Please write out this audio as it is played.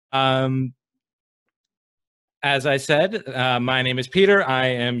Um, as I said, my name is Peter. I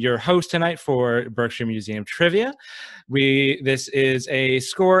am your host tonight for Berkshire Museum Trivia. This is a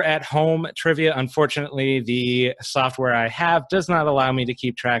score at home trivia. Unfortunately, the software I have does not allow me to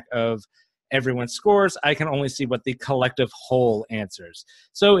keep track of everyone's scores. I can only see what the collective whole answers.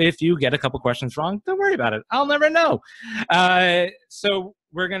 So if you get a couple questions wrong, don't worry about it. I'll never know. So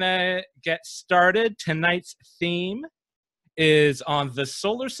we're going to get started. Tonight's theme is on the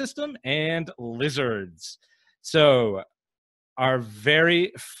solar system and lizards. So our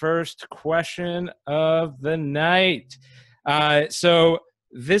very first question of the night. So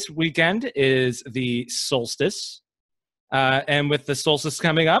this weekend is the solstice. And with the solstice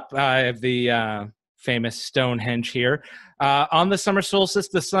coming up, I have the famous Stonehenge here. On the summer solstice,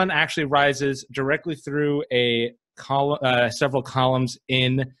 the sun actually rises directly through several columns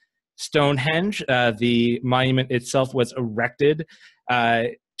in Stonehenge. The monument itself was erected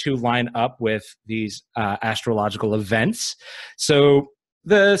to line up with these astrological events. So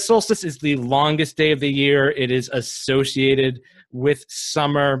the solstice is the longest day of the year. It is associated with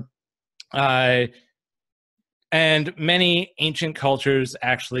summer. And many ancient cultures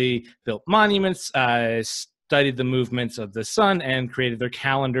actually built monuments, studied the movements of the sun, and created their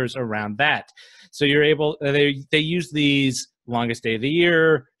calendars around that. So they use these longest day of the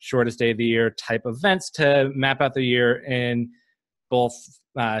year, shortest day of the year type events to map out the year in both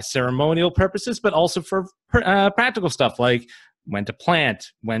ceremonial purposes, but also for practical stuff like when to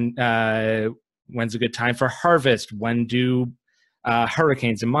plant, when's a good time for harvest, when do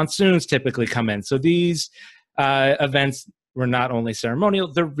hurricanes and monsoons typically come in. So these events were not only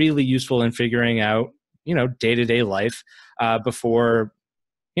ceremonial, they're really useful in figuring out, day-to-day life before,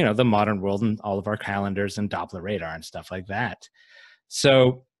 the modern world and all of our calendars and Doppler radar and stuff like that.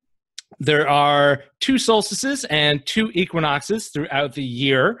 So there are 2 solstices and 2 equinoxes throughout the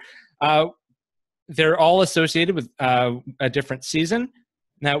year. They're all associated with a different season.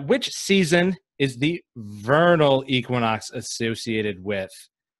 Now, which season is the vernal equinox associated with?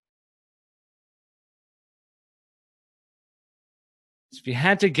 So if you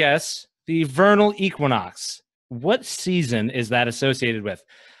had to guess, the vernal equinox, what season is that associated with?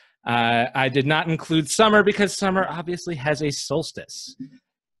 I did not include summer because summer obviously has a solstice.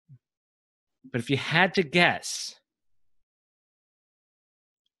 But if you had to guess,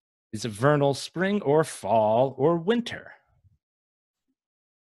 is it vernal spring or fall or winter?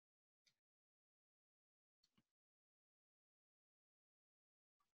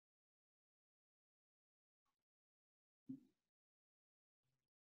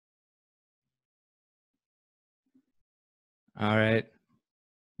 All right.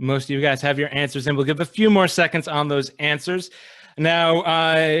 Most of you guys have your answers in. We'll give a few more seconds on those answers.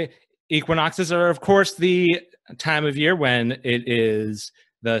 Now, equinoxes are, of course, the time of year when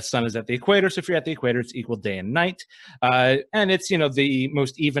the sun is at the equator. So if you're at the equator, it's equal day and night. And it's, the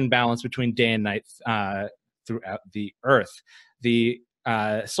most even balance between day and night throughout the Earth. The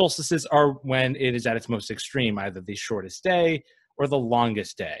solstices are when it is at its most extreme, either the shortest day or the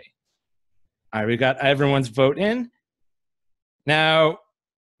longest day. All right, we got everyone's vote in. Now,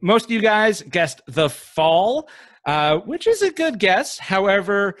 most of you guys guessed the fall, which is a good guess.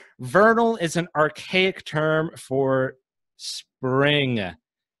 However, vernal is an archaic term for spring.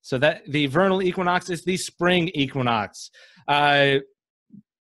 So that the vernal equinox is the spring equinox.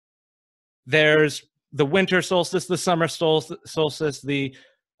 There's the winter solstice, the summer solstice,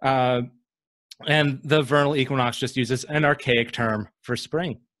 and the vernal equinox just uses an archaic term for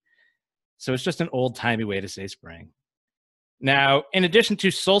spring. So it's just an old-timey way to say spring. Now, in addition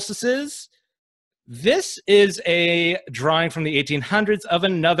to solstices, this is a drawing from the 1800s of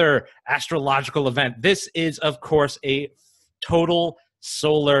another astrological event. This is, of course, a total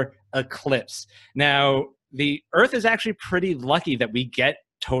solar eclipse. Now, the Earth is actually pretty lucky that we get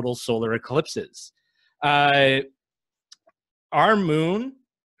total solar eclipses. Our moon,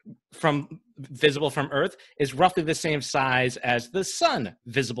 visible from Earth, is roughly the same size as the sun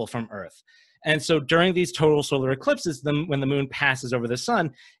visible from Earth. And so during these total solar eclipses, when the moon passes over the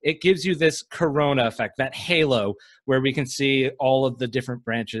sun, it gives you this corona effect, that halo, where we can see all of the different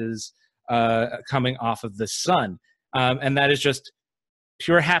branches coming off of the sun. And that is just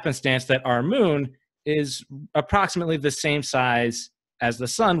pure happenstance that our moon is approximately the same size as the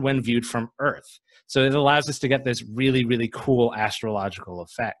sun when viewed from Earth. So it allows us to get this really, really cool astrological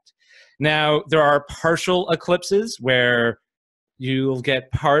effect. Now, there are partial eclipses where you'll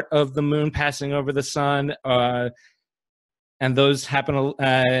get part of the moon passing over the sun, and those happen,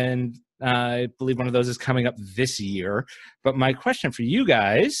 and I believe one of those is coming up this year. But my question for you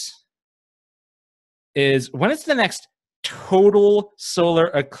guys is, when is the next total solar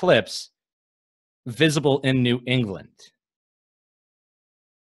eclipse visible in New England?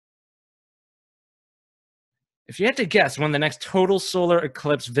 If you had to guess when the next total solar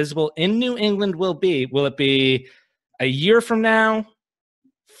eclipse visible in New England will it be a year from now,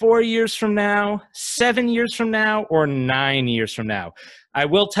 4 years from now, 7 years from now, or 9 years from now? I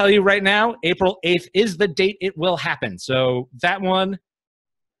will tell you right now, April 8th is the date it will happen. So that one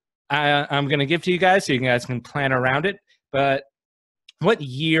I'm going to give to you guys so you guys can plan around it. But what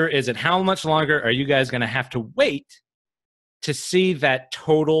year is it? How much longer are you guys going to have to wait to see that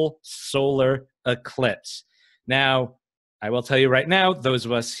total solar eclipse? Now, I will tell you right now, those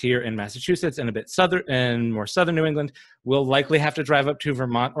of us here in Massachusetts and a bit southern and more southern New England will likely have to drive up to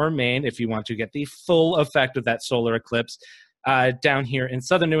Vermont or Maine if you want to get the full effect of that solar eclipse. Down here in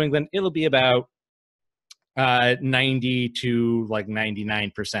southern New England, it'll be about 90 to like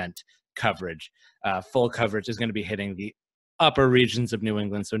 99% coverage. Full coverage is going to be hitting the upper regions of New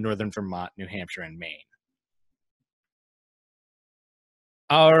England, so northern Vermont, New Hampshire, and Maine.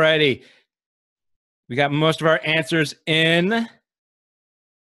 Alrighty. We got most of our answers in.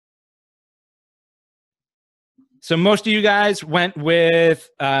 So most of you guys went with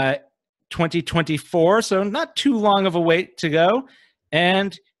 2024, so not too long of a wait to go.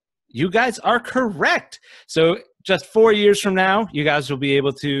 And you guys are correct. So just 4 years from now, you guys will be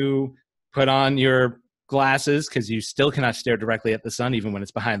able to put on your glasses because you still cannot stare directly at the sun, even when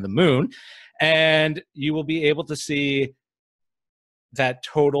it's behind the moon. And you will be able to see that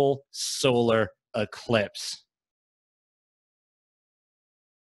total solar eclipse.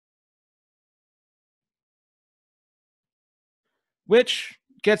 Which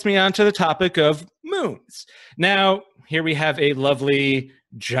gets me onto the topic of moons. Now, here we have a lovely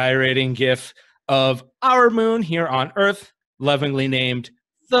gyrating GIF of our moon here on Earth, lovingly named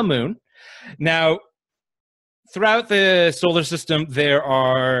the moon. Now, throughout the solar system, there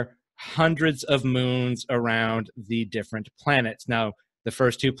are hundreds of moons around the different planets. Now, the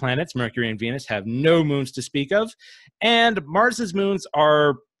first two planets, Mercury and Venus, have no moons to speak of, and Mars's moons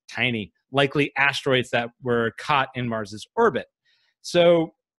are tiny, likely asteroids that were caught in Mars's orbit.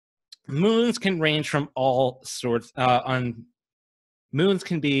 So moons can range from all sorts. Moons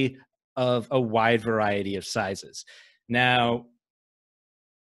can be of a wide variety of sizes. Now,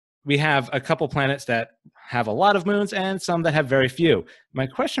 we have a couple planets that have a lot of moons and some that have very few. My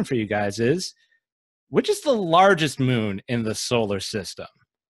question for you guys is, which is the largest moon in the solar system?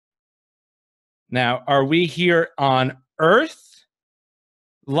 Now, are we here on Earth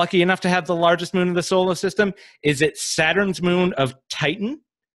lucky enough to have the largest moon in the solar system? Is it Saturn's moon of Titan?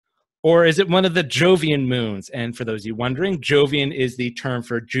 Or is it one of the Jovian moons? And for those of you wondering, Jovian is the term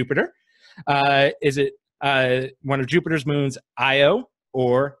for Jupiter. Is it one of Jupiter's moons, Io,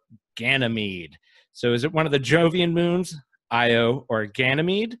 or Ganymede? So is it one of the Jovian moons, Io or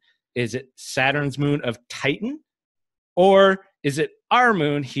Ganymede? Is it Saturn's moon of Titan? Or is it our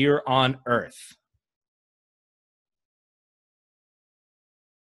moon here on Earth?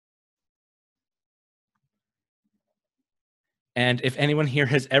 And if anyone here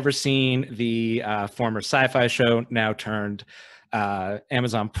has ever seen the former sci-fi show, now turned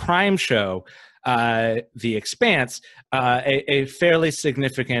Amazon Prime show, The Expanse, a fairly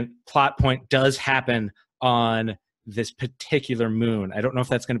significant plot point does happen on this particular moon. I don't know if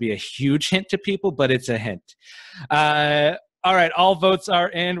that's going to be a huge hint to people, but it's a hint. All right, all votes are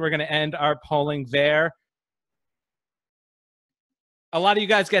in. We're going to end our polling there. A lot of you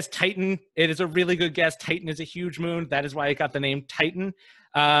guys guessed Titan. It is a really good guess. Titan is a huge moon. That is why it got the name Titan.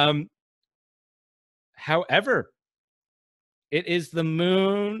 However, it is the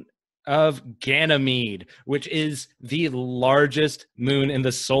moon of Ganymede, which is the largest moon in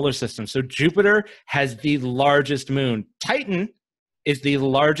the solar system. So Jupiter has the largest moon. Titan is the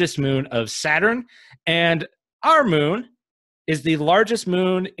largest moon of Saturn, and our moon is the largest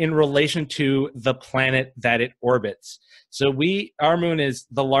moon in relation to the planet that it orbits. So our moon is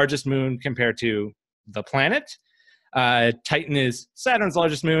the largest moon compared to the planet. Titan is Saturn's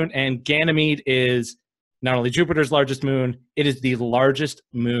largest moon, and Ganymede is not only Jupiter's largest moon, it is the largest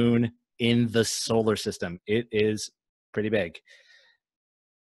moon in the solar system. It is pretty big.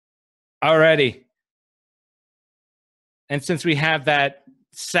 Alrighty. And since we have that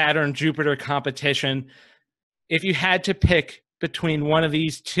Saturn-Jupiter competition, if you had to pick between one of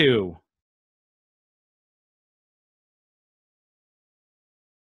these two,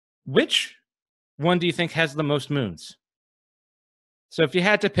 which one do you think has the most moons? So if you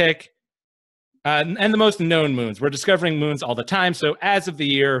had to pick, and the most known moons, we're discovering moons all the time. So as of the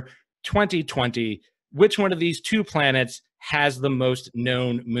year 2020, which one of these two planets has the most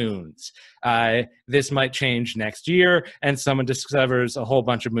known moons. This might change next year, and someone discovers a whole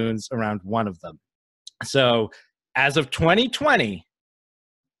bunch of moons around one of them. So, as of 2020,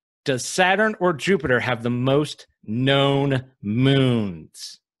 does Saturn or Jupiter have the most known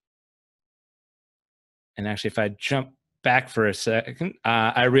moons? And actually, if I jump back for a second,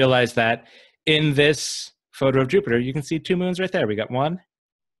 I realized that in this photo of Jupiter, you can see two moons right there. We got 1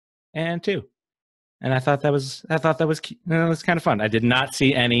 and 2. And I thought that was kind of fun. I did not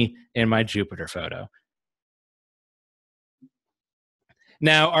see any in my Jupiter photo.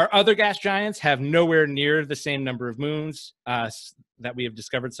 Now, our other gas giants have nowhere near the same number of moons that we have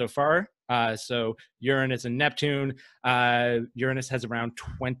discovered so far. So Uranus and Neptune, Uranus has around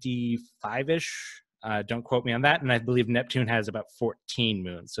 25-ish. Don't quote me on that. And I believe Neptune has about 14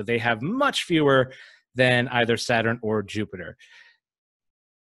 moons. So they have much fewer than either Saturn or Jupiter.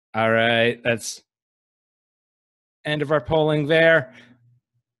 All right, that's end of our polling there.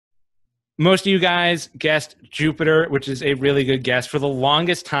 Most of you guys guessed Jupiter, which is a really good guess. For the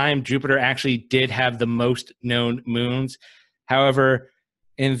longest time, Jupiter actually did have the most known moons. However,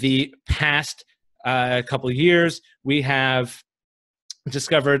 in the past couple of years, we have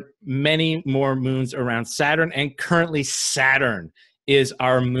discovered many more moons around Saturn, and currently Saturn is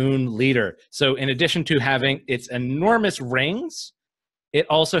our moon leader. So in addition to having its enormous rings, it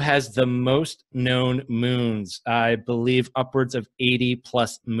also has the most known moons. I believe upwards of 80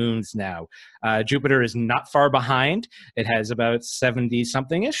 plus moons now. Jupiter is not far behind. It has about 70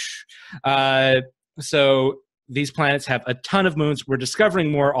 something-ish. So these planets have a ton of moons. We're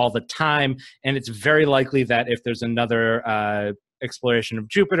discovering more all the time, and it's very likely that if there's another exploration of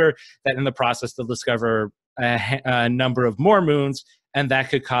Jupiter, that in the process they'll discover a number of more moons, and that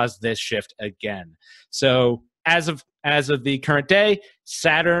could cause this shift again. So as of the current day,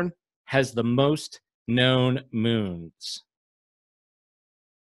 Saturn has the most known moons.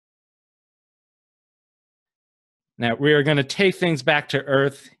 Now, we are going to take things back to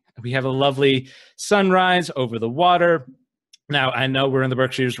Earth. We have a lovely sunrise over the water. Now, I know we're in the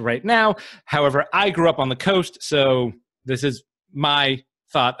Berkshires right now. However, I grew up on the coast, so this is my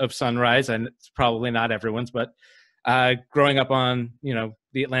thought of sunrise, and it's probably not everyone's, but growing up on,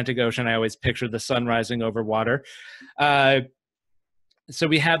 the Atlantic Ocean, I always pictured the sun rising over water. So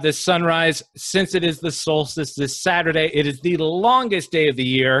we have this sunrise. Since it is the solstice this Saturday, it is the longest day of the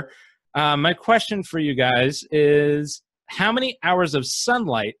year. My question for you guys is, how many hours of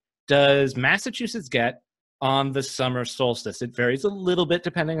sunlight does Massachusetts get on the summer solstice? It varies a little bit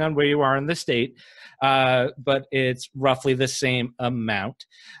depending on where you are in the state, but it's roughly the same amount.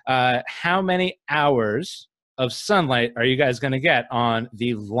 How many hours of sunlight are you guys going to get on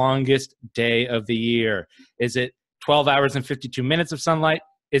the longest day of the year? Is it 12 hours and 52 minutes of sunlight?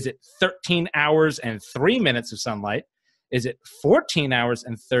 Is it 13 hours and 3 minutes of sunlight? Is it 14 hours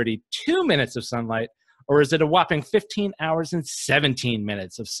and 32 minutes of sunlight? Or is it a whopping 15 hours and 17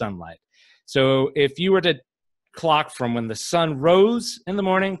 minutes of sunlight? So if you were to clock from when the sun rose in the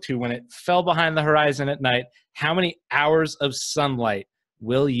morning to when it fell behind the horizon at night, how many hours of sunlight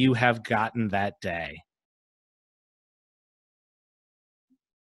will you have gotten that day?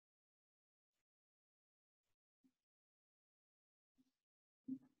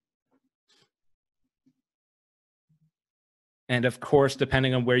 And of course,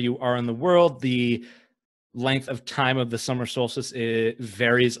 depending on where you are in the world, the length of time of the summer solstice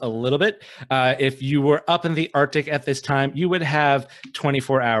varies a little bit. If you were up in the Arctic at this time, you would have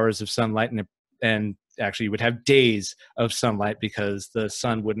 24 hours of sunlight, and actually you would have days of sunlight because the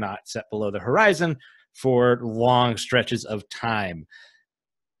sun would not set below the horizon for long stretches of time.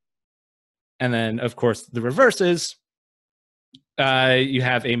 And then, of course, the reverse is you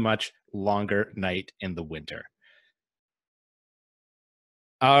have a much longer night in the winter.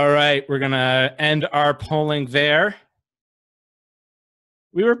 All right, we're going to end our polling there.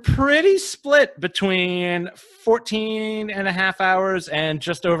 We were pretty split between 14 and a half hours and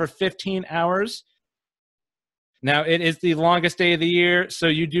just over 15 hours. Now, it is the longest day of the year, so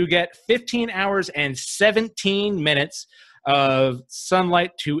you do get 15 hours and 17 minutes of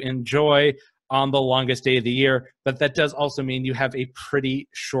sunlight to enjoy on the longest day of the year, but that does also mean you have a pretty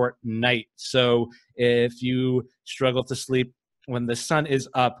short night. So if you struggle to sleep when the sun is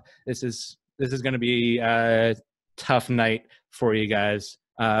up, this is going to be a tough night for you guys.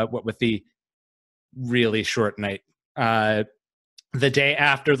 What with the really short night. The day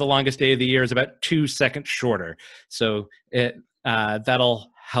after the longest day of the year is about 2 seconds shorter. So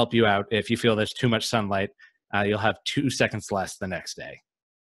that'll help you out. If you feel there's too much sunlight, you'll have 2 seconds less the next day.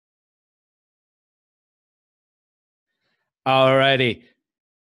 All righty.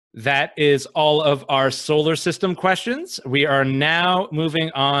 That is all of our solar system questions. We are now moving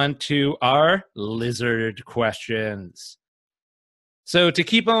on to our lizard questions. So to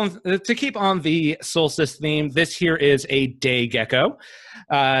keep on the solstice theme, this here is a day gecko.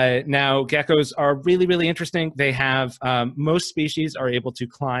 Now geckos are really interesting. They have most species are able to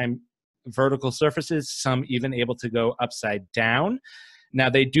climb vertical surfaces. Some even able to go upside down. Now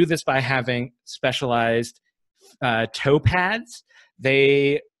they do this by having specialized toe pads.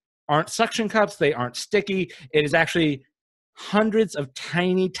 They aren't suction cups. They aren't sticky. It is actually hundreds of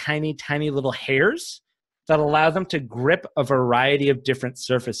tiny little hairs that allow them to grip a variety of different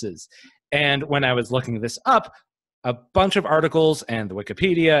surfaces. And when I was looking this up, a bunch of articles and the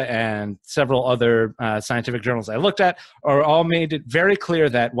Wikipedia and several other scientific journals I looked at are all made it very clear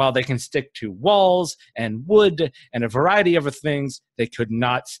that while they can stick to walls and wood and a variety of other things, they could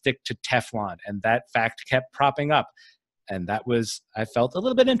not stick to Teflon. And that fact kept propping up. And that was, I felt, a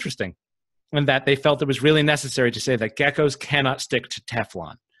little bit interesting. And that they felt it was really necessary to say that geckos cannot stick to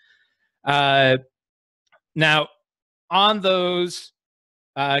Teflon. Now, on those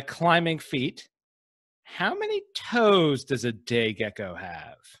climbing feet, how many toes does a day gecko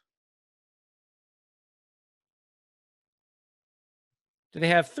have? Do they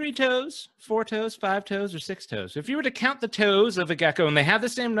have 3 toes, 4 toes, 5 toes, or 6 toes? If you were to count the toes of a gecko, and they have the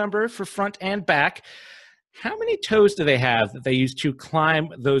same number for front and back, how many toes do they have that they use to climb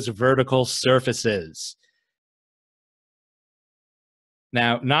those vertical surfaces?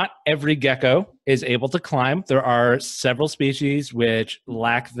 Now, not every gecko is able to climb. There are several species which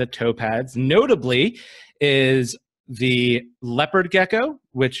lack the toe pads. Notably is the leopard gecko,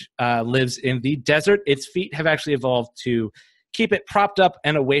 which lives in the desert. Its feet have actually evolved to keep it propped up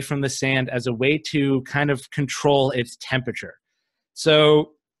and away from the sand as a way to kind of control its temperature.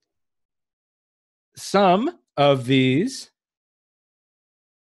 So some of these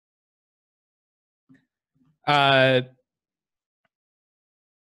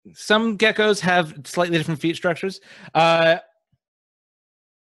some geckos have slightly different feet structures.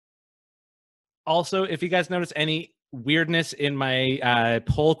 Also, if you guys notice any weirdness in my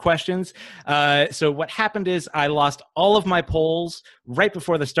poll questions, so what happened is I lost all of my polls right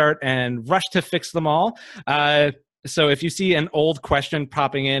before the start and rushed to fix them all. So if you see an old question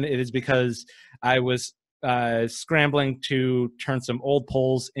popping in, it is because I was scrambling to turn some old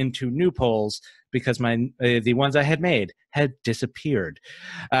polls into new polls because the ones I had made had disappeared.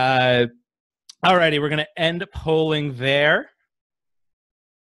 Alrighty, we're going to end polling there.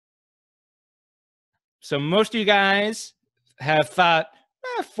 So most of you guys have thought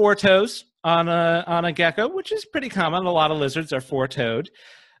 4 toes on a gecko, which is pretty common. A lot of lizards are 4-toed.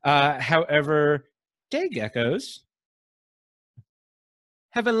 However, day geckos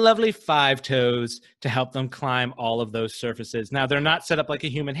have a lovely 5 toes to help them climb all of those surfaces. Now, they're not set up like a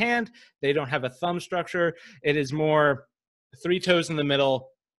human hand. They don't have a thumb structure. It is more 3 toes in the middle,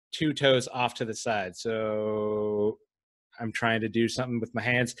 2 toes off to the side. So I'm trying to do something with my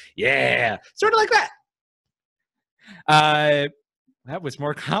hands. Yeah, sort of like that. That was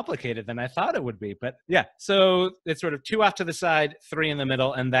more complicated than I thought it would be. But yeah, so it's sort of 2 off to the side, 3 in the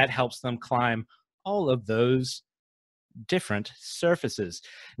middle, and that helps them climb all of those different surfaces.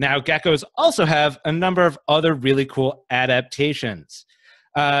 Now, geckos also have a number of other really cool adaptations.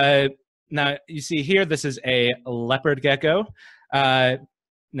 Now, you see here, this is a leopard gecko.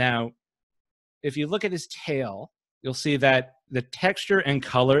 Now, if you look at his tail, you'll see that the texture and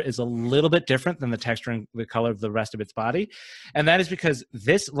color is a little bit different than the texture and the color of the rest of its body. And that is because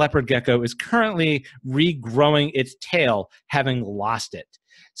this leopard gecko is currently regrowing its tail, having lost it.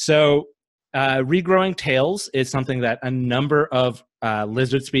 So regrowing tails is something that a number of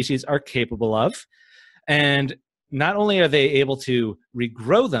lizard species are capable of. And not only are they able to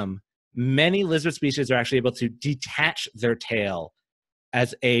regrow them, many lizard species are actually able to detach their tail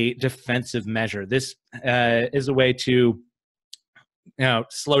as a defensive measure. This is a way to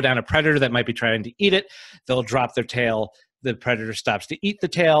slow down a predator that might be trying to eat it. They'll drop their tail, the predator stops to eat the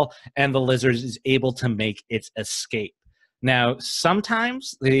tail, and the lizard is able to make its escape. Now,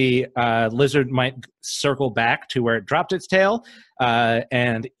 sometimes the lizard might circle back to where it dropped its tail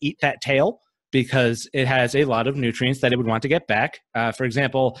and eat that tail because it has a lot of nutrients that it would want to get back. For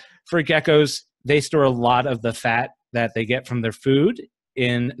example, for geckos, they store a lot of the fat that they get from their food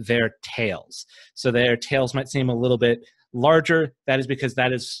in their tails. So their tails might seem a little bit larger. That is because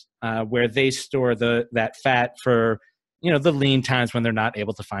that is where they store that fat for the lean times when they're not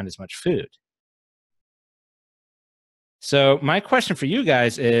able to find as much food. So my question for you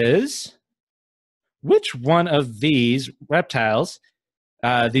guys is, which one of these reptiles,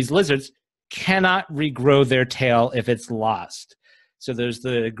 these lizards, cannot regrow their tail if it's lost? So there's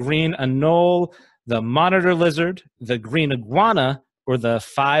the green anole, the monitor lizard, the green iguana, or the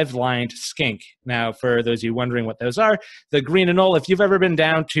five-lined skink. Now, for those of you wondering what those are, the green anole, if you've ever been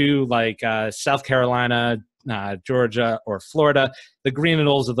down to like South Carolina, Georgia, or Florida, the green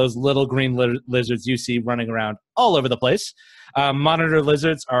anoles are those little green lizards you see running around all over the place. Monitor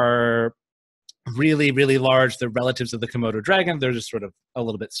lizards are really, really large. They're relatives of the Komodo dragon. They're just sort of a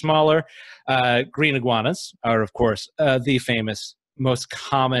little bit smaller. Green iguanas are, of course, the famous, most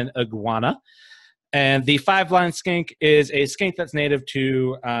common iguana. And the five-line skink is a skink that's native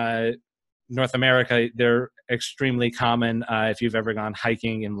to North America. They're extremely common. If you've ever gone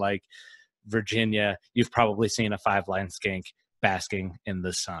hiking in like Virginia, you've probably seen a five-line skink basking in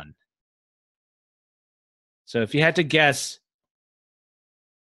the sun. So if you had to guess,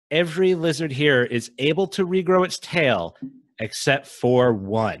 every lizard here is able to regrow its tail except for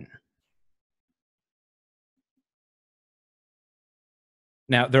one.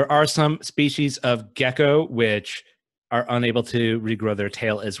 Now, there are some species of gecko which are unable to regrow their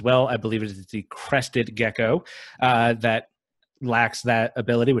tail as well. I believe it is the crested gecko that lacks that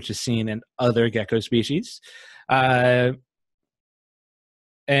ability, which is seen in other gecko species.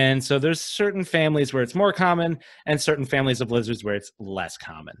 And so there's certain families where it's more common and certain families of lizards where it's less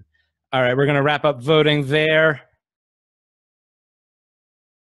common. All right, we're going to wrap up voting there.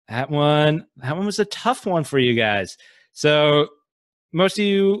 That one was a tough one for you guys. So most of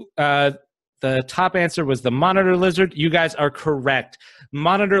you, the top answer was the monitor lizard. You guys are correct.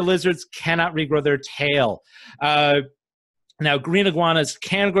 Monitor lizards cannot regrow their tail. Now, green iguanas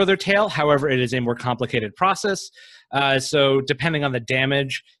can grow their tail. However, it is a more complicated process. So depending on the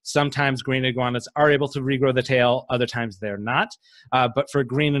damage, sometimes green iguanas are able to regrow the tail. Other times they're not. But for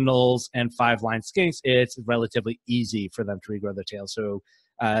green anoles and five-line skinks, it's relatively easy for them to regrow their tail. So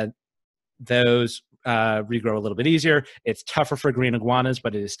those regrow a little bit easier. It's tougher for green iguanas,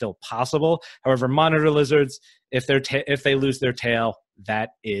 but it is still possible. However, monitor lizards, if they lose their tail,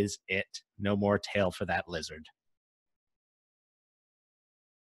 that is it. No more tail for that lizard.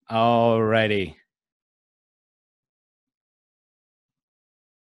 Alrighty.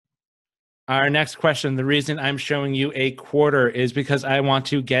 Our next question, the reason I'm showing you a quarter is because I want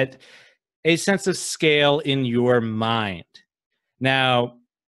to get a sense of scale in your mind. Now,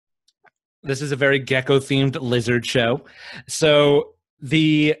 this is a very gecko-themed lizard show. So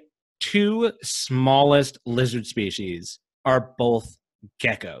the two smallest lizard species are both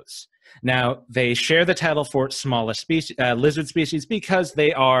geckos. Now, they share the title for smallest lizard species because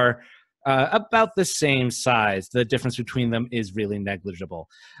they are about the same size. The difference between them is really negligible.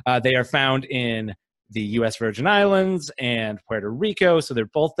 They are found in the U.S. Virgin Islands and Puerto Rico, so they're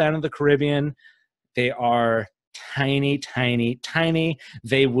both down in the Caribbean. They are tiny, tiny, tiny.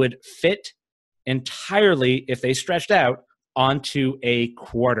 They would fit entirely, if they stretched out, onto a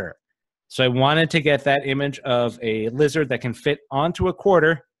quarter. So I wanted to get that image of a lizard that can fit onto a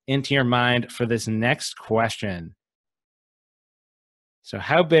quarter into your mind for this next question. So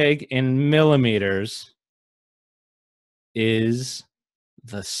how big in millimeters is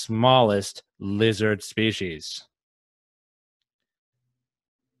the smallest lizard species?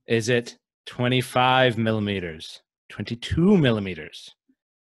 Is it 25 millimeters, 22 millimeters,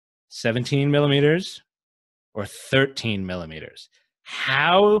 17 millimeters, or 13 millimeters?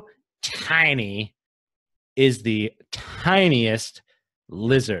 How tiny is the tiniest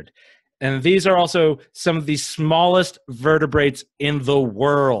lizard? And these are also some of the smallest vertebrates in the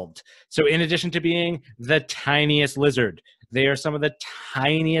world. So in addition to being the tiniest lizard, they are some of the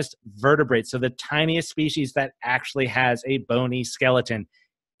tiniest vertebrates, so the tiniest species that actually has a bony skeleton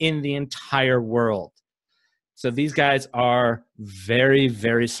in the entire world. So these guys are very,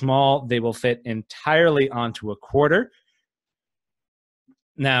 very small. They will fit entirely onto a quarter.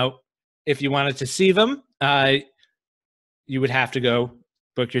 Now, if you wanted to see them, you would have to go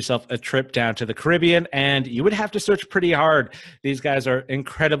book yourself a trip down to the Caribbean, and you would have to search pretty hard. These guys are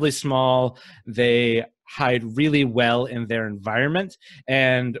incredibly small. They hide really well in their environment,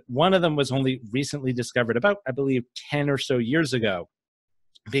 and one of them was only recently discovered about, I believe, 10 or so years ago,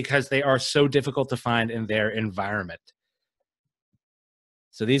 because they are so difficult to find in their environment.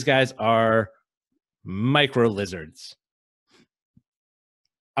 So these guys are micro lizards.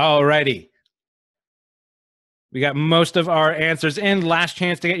 Alrighty. We got most of our answers in. Last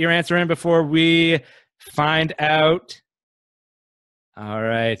chance to get your answer in before we find out. All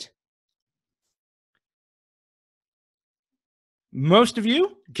right. Most of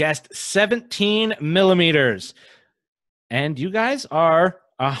you guessed 17 millimeters. And you guys are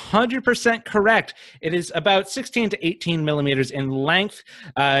 100% correct. It is about 16 to 18 millimeters in length.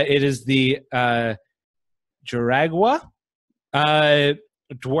 It is the Jaragua.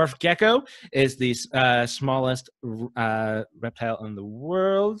 Dwarf gecko is the smallest reptile in the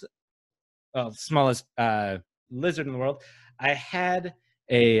world. Well, smallest lizard in the world. I had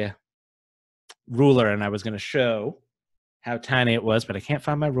a ruler and I was going to show how tiny it was, but I can't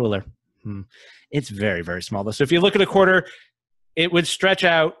find my ruler. It's very, very small though. So if you look at a quarter, it would stretch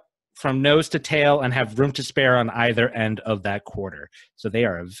out from nose to tail and have room to spare on either end of that quarter. So they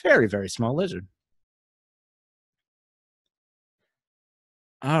are a very, very small lizard.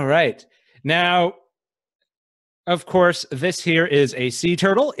 All right. Now, of course, this here is a sea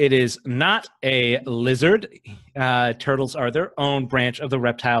turtle. It is not a lizard. Turtles are their own branch of the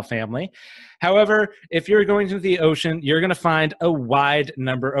reptile family. However, if you're going to the ocean, you're going to find a wide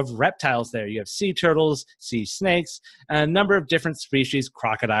number of reptiles there. You have sea turtles, sea snakes, a number of different species,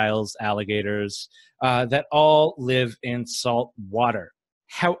 crocodiles, alligators, that all live in salt water.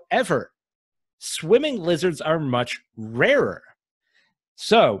 However, swimming lizards are much rarer.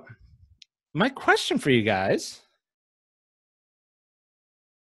 So, my question for you guys,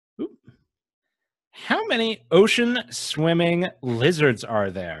 how many ocean swimming lizards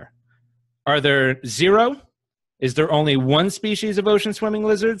are there? Are there 0? Is there only 1 species of ocean swimming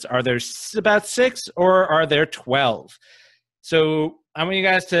lizards? Are there about 6 or are there 12? So I want you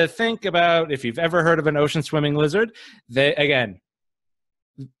guys to think about if you've ever heard of an ocean swimming lizard. They, again,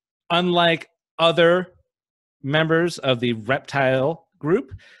 unlike other members of the reptile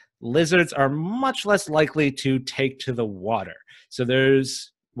group, lizards are much less likely to take to the water. So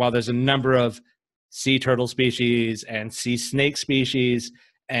while there's a number of sea turtle species and sea snake species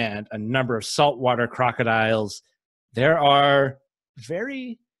and a number of saltwater crocodiles, are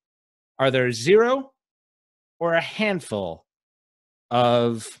there 0 or a handful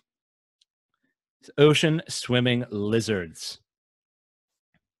of ocean swimming lizards?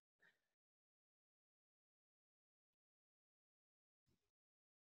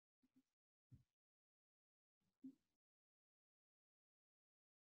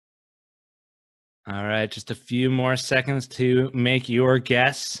 All right, just a few more seconds to make your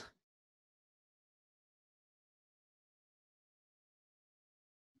guess.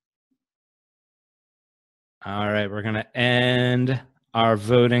 All right, we're going to end our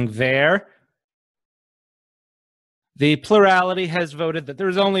voting there. The plurality has voted that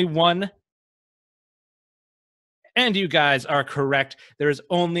there's only 1. And you guys are correct. There is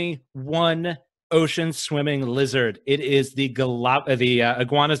only 1 ocean swimming lizard. It is the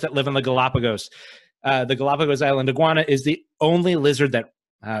iguanas that live in the Galapagos. The Galapagos Island iguana is the only lizard that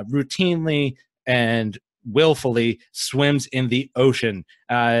routinely and willfully swims in the ocean,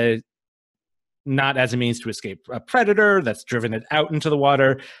 not as a means to escape a predator that's driven it out into the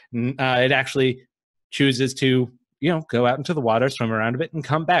water. It actually chooses to, go out into the water, swim around a bit, and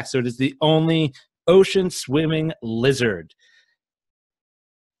come back. So it is the only ocean swimming lizard.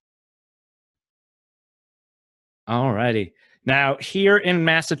 All righty. Now, here in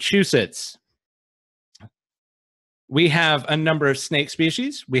Massachusetts, we have a number of snake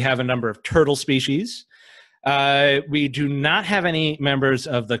species. We have a number of turtle species. We do not have any members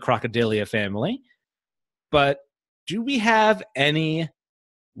of the Crocodilia family. But do we have any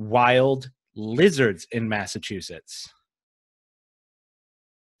wild lizards in Massachusetts?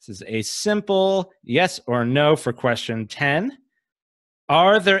 This is a simple yes or no for question 10.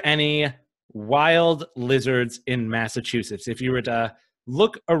 Are there any wild lizards in Massachusetts? If you were to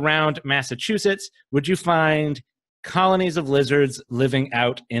look around Massachusetts, would you find colonies of lizards living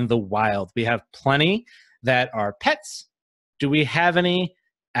out in the wild? We have plenty that are pets. Do we have any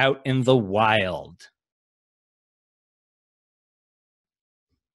out in the wild?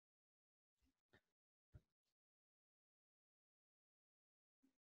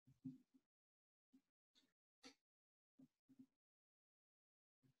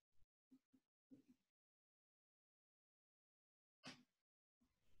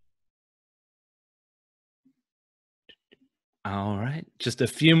 All right, just a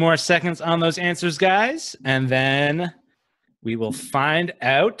few more seconds on those answers, guys, and then we will find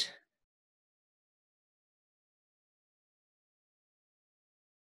out.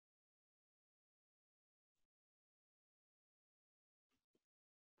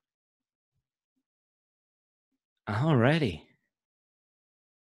 All righty.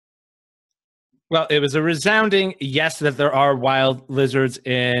 Well, it was a resounding yes that there are wild lizards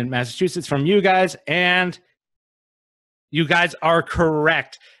in Massachusetts from you guys, and you guys are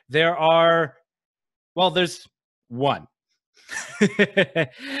correct. There's 1.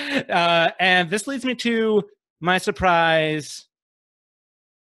 And this leads me to my surprise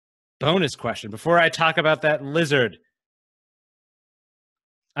bonus question. Before I talk about that lizard,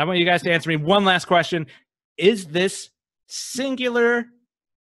 I want you guys to answer me one last question. Is this singular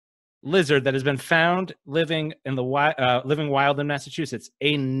lizard that has been found living wild in Massachusetts,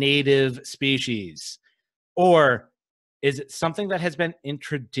 a native species? Or is it something that has been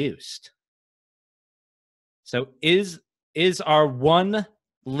introduced? So is our one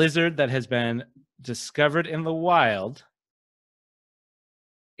lizard that has been discovered in the wild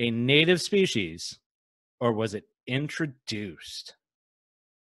a native species, or was it introduced?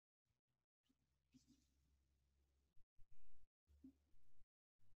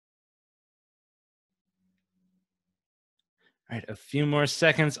 All right, a few more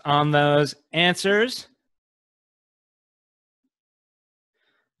seconds on those answers.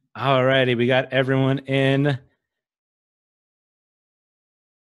 All righty, we got everyone in.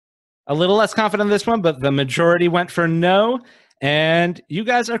 A little less confident in this one, but the majority went for no. And you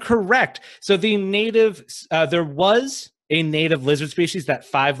guys are correct. So the native, there was a native lizard species, that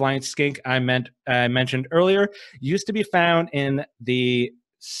five-lined skink I mentioned earlier, used to be found in the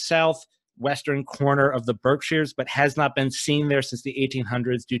southwestern corner of the Berkshires, but has not been seen there since the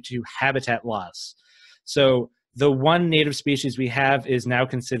 1800s due to habitat loss. So the one native species we have is now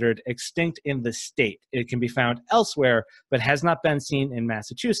considered extinct in the state. It can be found elsewhere, but has not been seen in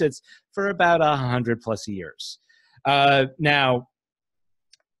Massachusetts for about 100 plus years. Now,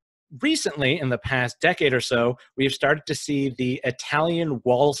 recently, in the past decade or so, we've started to see the Italian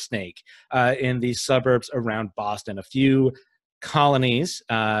wall snake in the suburbs around Boston. A few colonies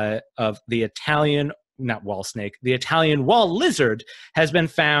of the Italian, not wall snake, the Italian wall lizard has been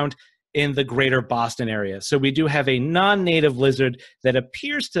found in the greater Boston area. So we do have a non-native lizard that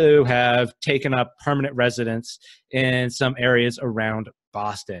appears to have taken up permanent residence in some areas around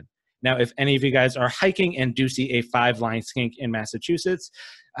Boston. Now, if any of you guys are hiking and do see a five-line skink in Massachusetts,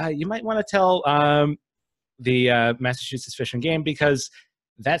 you might want to tell the Massachusetts Fish and Game, because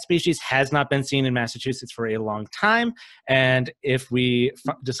that species has not been seen in Massachusetts for a long time. And if we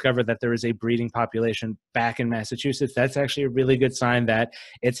discover that there is a breeding population back in Massachusetts, that's actually a really good sign that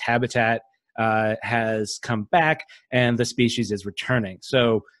its habitat has come back and the species is returning.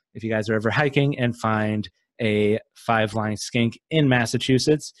 So if you guys are ever hiking and find a five-line skink in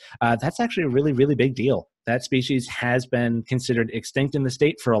Massachusetts, that's actually a really, really big deal. That species has been considered extinct in the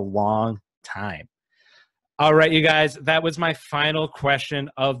state for a long time. All right, you guys, that was my final question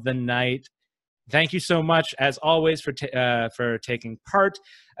of the night. Thank you so much, as always, for taking part.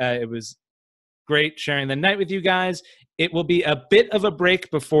 It was great sharing the night with you guys. It will be a bit of a break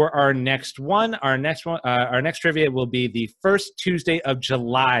before our next one. Our next trivia will be the first Tuesday of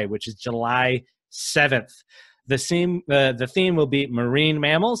July, which is July 7th. The theme will be marine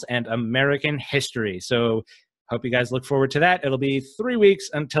mammals and American history. So hope you guys look forward to that. It'll be 3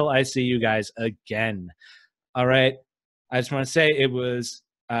 weeks until I see you guys again. All right. I just want to say it was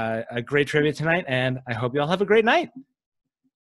a great trivia tonight, and I hope you all have a great night.